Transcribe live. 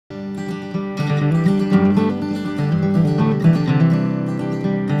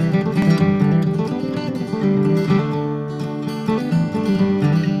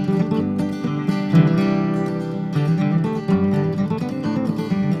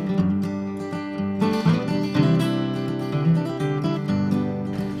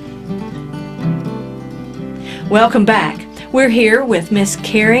Welcome back. We're here with Miss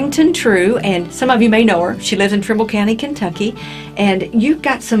Karrington True, and some of you may know her. She lives in Trimble County, Kentucky, and you've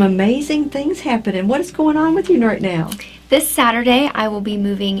got some amazing things happening. What is going on with you right now? This Saturday, I will be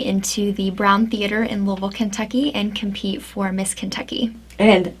moving into the Brown Theater in Louisville, Kentucky, and compete for Miss Kentucky.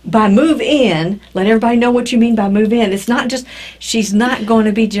 And by move in, let everybody know what you mean by move in. It's not just, she's not going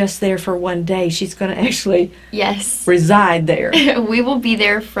to be just there for one day. She's going to actually reside there. We will be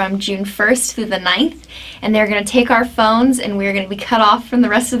there from June 1st through the 9th, and they're going to take our phones, and we're going to be cut off from the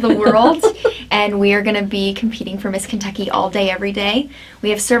rest of the world, and we are going to be competing for Miss Kentucky all day, every day. We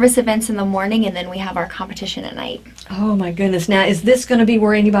have service events in the morning, and then we have our competition at night. Oh my goodness. Now, is this going to be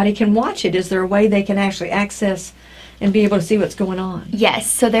where anybody can watch it? Is there a way they can actually access and be able to see what's going on?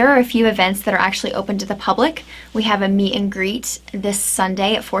 Yes, so there are a few events that are actually open to the public. We have a meet and greet this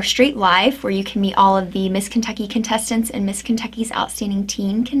Sunday at 4th Street Live, where you can meet all of the Miss Kentucky contestants and Miss Kentucky's Outstanding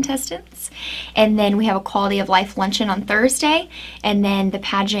Teen contestants. And then we have a Quality of Life luncheon on Thursday, and then the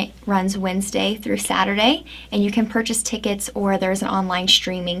pageant runs Wednesday through Saturday, and you can purchase tickets, or there's an online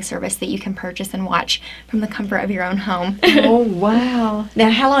streaming service that you can purchase and watch from the comfort of your own home. Oh, wow.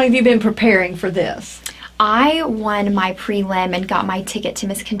 Now, how long have you been preparing for this? I won my prelim and got my ticket to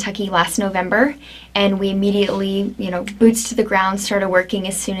Miss Kentucky last November, and we immediately, boots to the ground, started working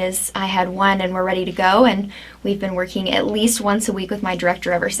as soon as I had won and we're ready to go, and we've been working at least once a week with my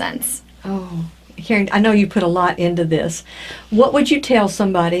director ever since. Oh, Karen, I know you put a lot into this. What would you tell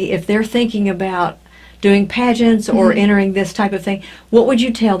somebody if they're thinking about doing pageants or entering this type of thing? What would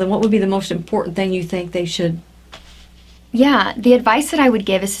you tell them? What would be the most important thing you think they should? Yeah, the advice that I would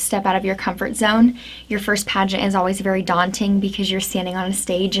give is to step out of your comfort zone. Your first pageant is always very daunting because you're standing on a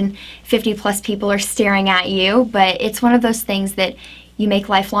stage and 50 plus people are staring at you, but it's one of those things that you make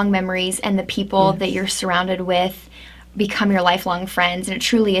lifelong memories, and the people that you're surrounded with become your lifelong friends, and it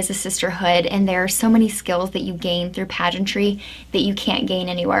truly is a sisterhood, and there are so many skills that you gain through pageantry that you can't gain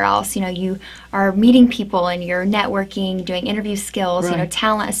anywhere else. You are meeting people and you're networking, doing interview skills,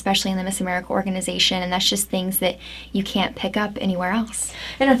 talent, especially in the Miss America organization, and that's just things that you can't pick up anywhere else.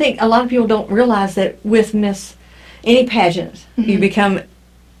 And I think a lot of people don't realize that with any pageant, you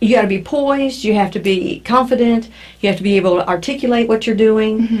got to be poised, you have to be confident, you have to be able to articulate what you're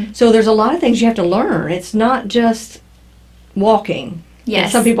doing. So there's a lot of things you have to learn. It's not just walking. Yes.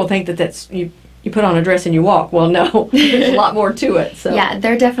 And some people think that that's you put on a dress and you walk. Well, no, there's a lot more to it. So. Yeah,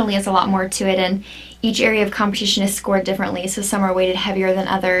 there definitely is a lot more to it, and each area of competition is scored differently, so some are weighted heavier than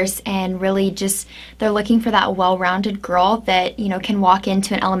others, and really just they're looking for that well-rounded girl that can walk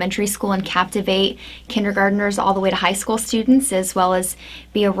into an elementary school and captivate kindergartners all the way to high school students, as well as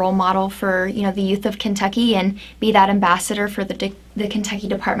be a role model for the youth of Kentucky and be that ambassador for the Kentucky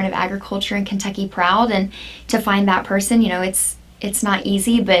Department of Agriculture and Kentucky Proud. And to find that person, it's not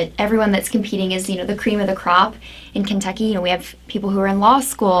easy, but everyone that's competing is, the cream of the crop in Kentucky. We have people who are in law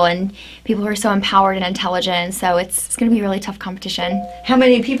school and people who are so empowered and intelligent, so it's going to be a really tough competition. How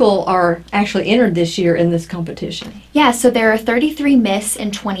many people are actually entered this year in this competition? Yeah, so there are 33 Miss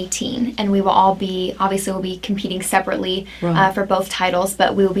and 20 Teen, and we will all be, obviously we'll be competing separately for both titles,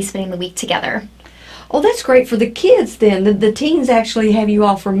 but we will be spending the week together. Oh, that's great for the kids then. The teens actually have you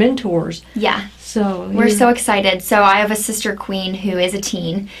all for mentors. Yeah. So we're so excited. So I have a sister queen who is a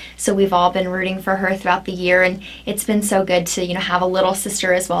teen, so we've all been rooting for her throughout the year, and it's been so good to have a little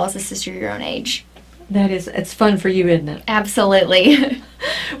sister as well as a sister your own age. It's fun for you, isn't it? Absolutely.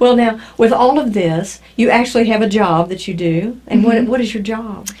 Well, now, with all of this, you actually have a job that you do, and what is your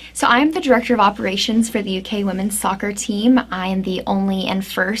job? So I'm the Director of Operations for the UK Women's Soccer Team. I am the only and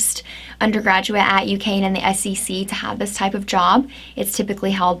first undergraduate at UK and in the SEC to have this type of job. It's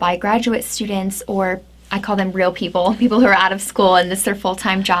typically held by graduate students, or I call them real people who are out of school and this is their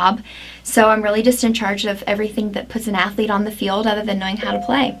full-time job. So I'm really just in charge of everything that puts an athlete on the field other than knowing how to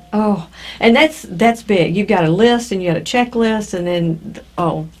play. Oh, and that's big. You've got a list and you got a checklist, and then,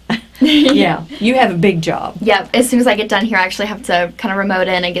 yeah, you have a big job. Yep. As soon as I get done here, I actually have to kind of remote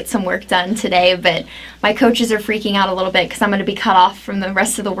in and get some work done today, but my coaches are freaking out a little bit because I'm going to be cut off from the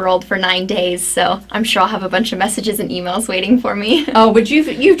rest of the world for 9 days, so I'm sure I'll have a bunch of messages and emails waiting for me. Oh, but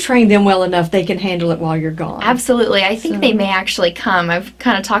you've trained them well enough they can handle it while you're gone. Absolutely. I think they may actually come. I've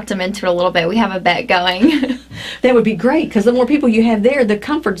kind of talked them into it a little bit. We have a bet going. That would be great, because the more people you have there, the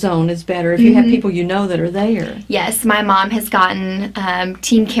comfort zone is better if you have people that are there. Yes, my mom has gotten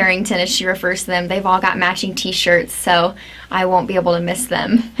Team Karrington, as she refers to them. They've all got matching t-shirts, so I won't be able to miss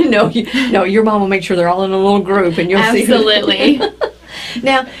them. No, your mom will make sure they're all in a little group, and you'll see. Absolutely.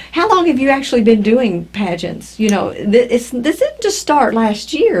 Now, how long have you actually been doing pageants? You know, this didn't just start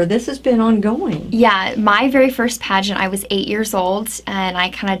last year. This has been ongoing. Yeah, my very first pageant, I was 8 years old, and I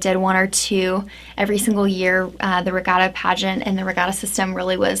kind of did one or two every single year. The regatta pageant and the regatta system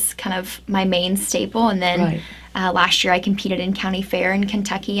really was kind of my main staple. And then last year I competed in county fair in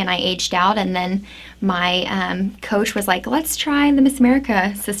Kentucky, and I aged out. And then my coach was like, let's try the Miss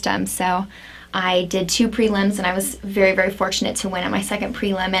America system. So I did 2 prelims, and I was very, very fortunate to win at my second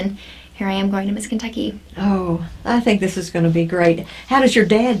prelim, and here I am going to Miss Kentucky. Oh, I think this is going to be great. How does your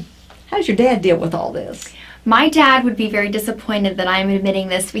dad deal with all this? My dad would be very disappointed that I'm admitting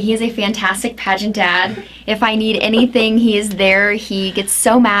this, but he is a fantastic pageant dad. If I need anything, he is there. He gets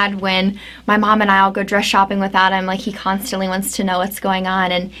so mad when my mom and I will go dress shopping without him. Like, he constantly wants to know what's going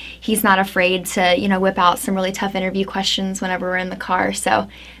on, and he's not afraid to, you know, whip out some really tough interview questions whenever we're in the car. So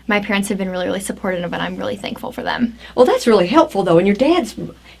my parents have been really, really supportive, and I'm really thankful for them. Well, that's really helpful, though. And your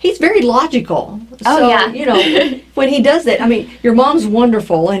he's very logical. Oh, so, yeah. You know, when he does that, I mean, your mom's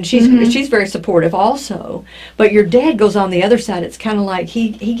wonderful, and she's very supportive also. But your dad goes on the other side. It's kind of like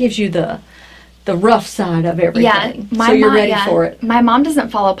he gives you the rough side of everything. Yeah, so you're ready for it. My mom doesn't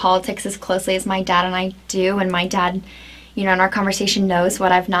follow politics as closely as my dad and I do, and my dad, you know, in our conversation knows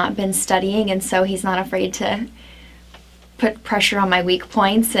what I've not been studying, and so he's not afraid to put pressure on my weak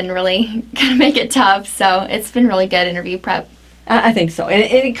points and really kind of make it tough. So it's been really good interview prep. I think so. And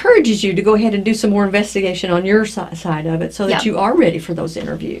it encourages you to go ahead and do some more investigation on your side of it so that you are ready for those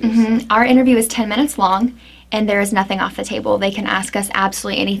interviews. Our interview is 10 minutes long, and there is nothing off the table. They can ask us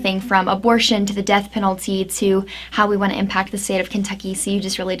absolutely anything from abortion to the death penalty to how we want to impact the state of Kentucky, so you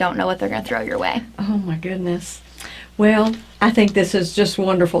just really don't know what they're going to throw your way. Oh, my goodness. Well, I think this is just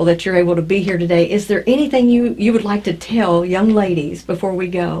wonderful that you're able to be here today. Is there anything you would like to tell young ladies before we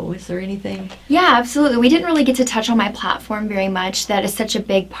go? Is there anything? Yeah, absolutely. We didn't really get to touch on my platform very much. That is such a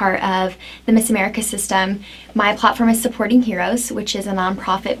big part of the Miss America system. My platform is Supporting Heroes, which is a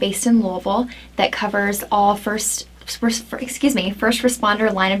nonprofit based in Louisville that covers all first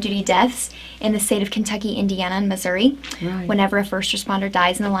responder line of duty deaths in the state of Kentucky, Indiana, and Missouri. Right. Whenever a first responder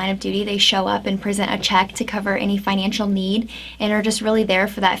dies in the line of duty, they show up and present a check to cover any financial need and are just really there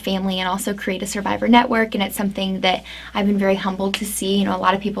for that family, and also create a survivor network. And it's something that I've been very humbled to see. You know, a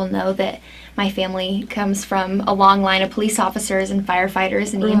lot of people know that my family comes from a long line of police officers and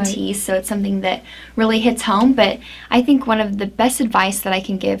firefighters and EMTs, so it's something that really hits home. But I think one of the best advice that I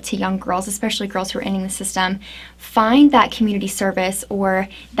can give to young girls, especially girls who are entering the system, find that community service or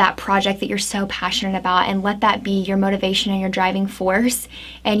that project that you're so passionate about, and let that be your motivation and your driving force.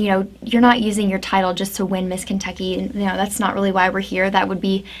 And, you know, you're not using your title just to win Miss Kentucky. And, you know, that's not really why we're here. That would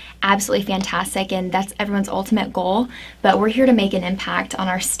be absolutely fantastic, and that's everyone's ultimate goal. But we're here to make an impact on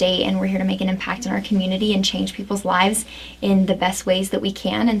our state, and we're here to make an impact in our community and change people's lives in the best ways that we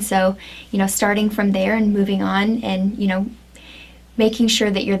can. And so, you know, starting from there and moving on, and, you know, making sure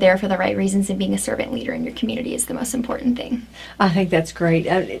that you're there for the right reasons and being a servant leader in your community is the most important thing. I think that's great.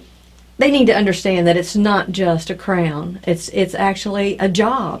 They need to understand that it's not just a crown. It's actually a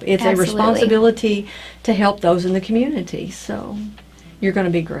job. It's a responsibility to help those in the community. So you're going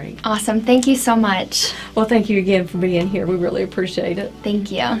to be great. Awesome. Thank you so much. Well, thank you again for being here. We really appreciate it. Thank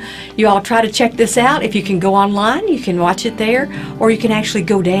you. You all try to check this out. If you can go online, you can watch it there, or you can actually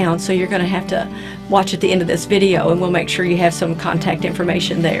go down. So you're going to have to watch at the end of this video, and we'll make sure you have some contact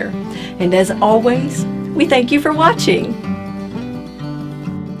information there. And as always, we thank you for watching.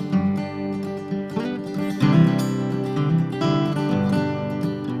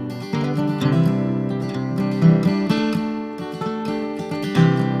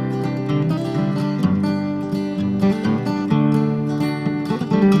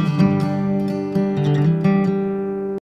 Thank you.